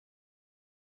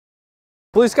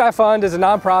Blue Sky Fund is a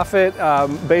nonprofit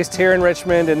based here in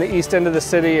Richmond in the east end of the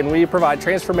city, and we provide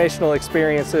transformational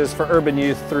experiences for urban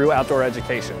youth through outdoor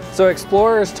education. So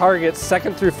Explorers targets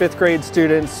 2nd through 5th grade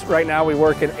students. Right now we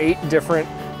work in 8 different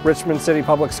Richmond City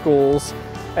public schools,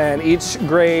 and each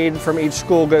grade from each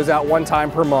school goes out 1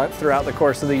 time per month throughout the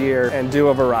course of the year and do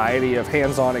a variety of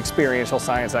hands-on experiential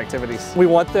science activities. We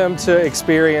want them to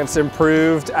experience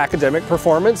improved academic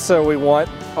performance, so we want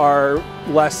our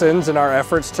lessons and our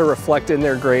efforts to reflect in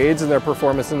their grades and their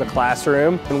performance in the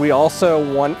classroom. And we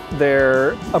also want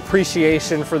their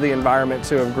appreciation for the environment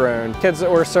to have grown. Kids that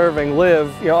we're serving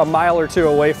live, a mile or 2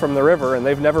 away from the river, and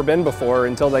they've never been before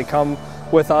until they come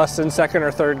with us in 2nd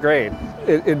or 3rd grade.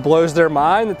 It blows their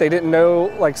mind that they didn't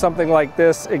know something like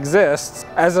this exists.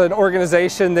 As an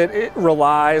organization that it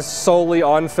relies solely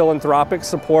on philanthropic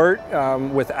support,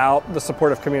 without the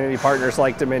support of community partners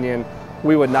like Dominion,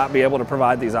 we would not be able to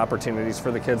provide these opportunities for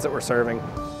the kids that we're serving.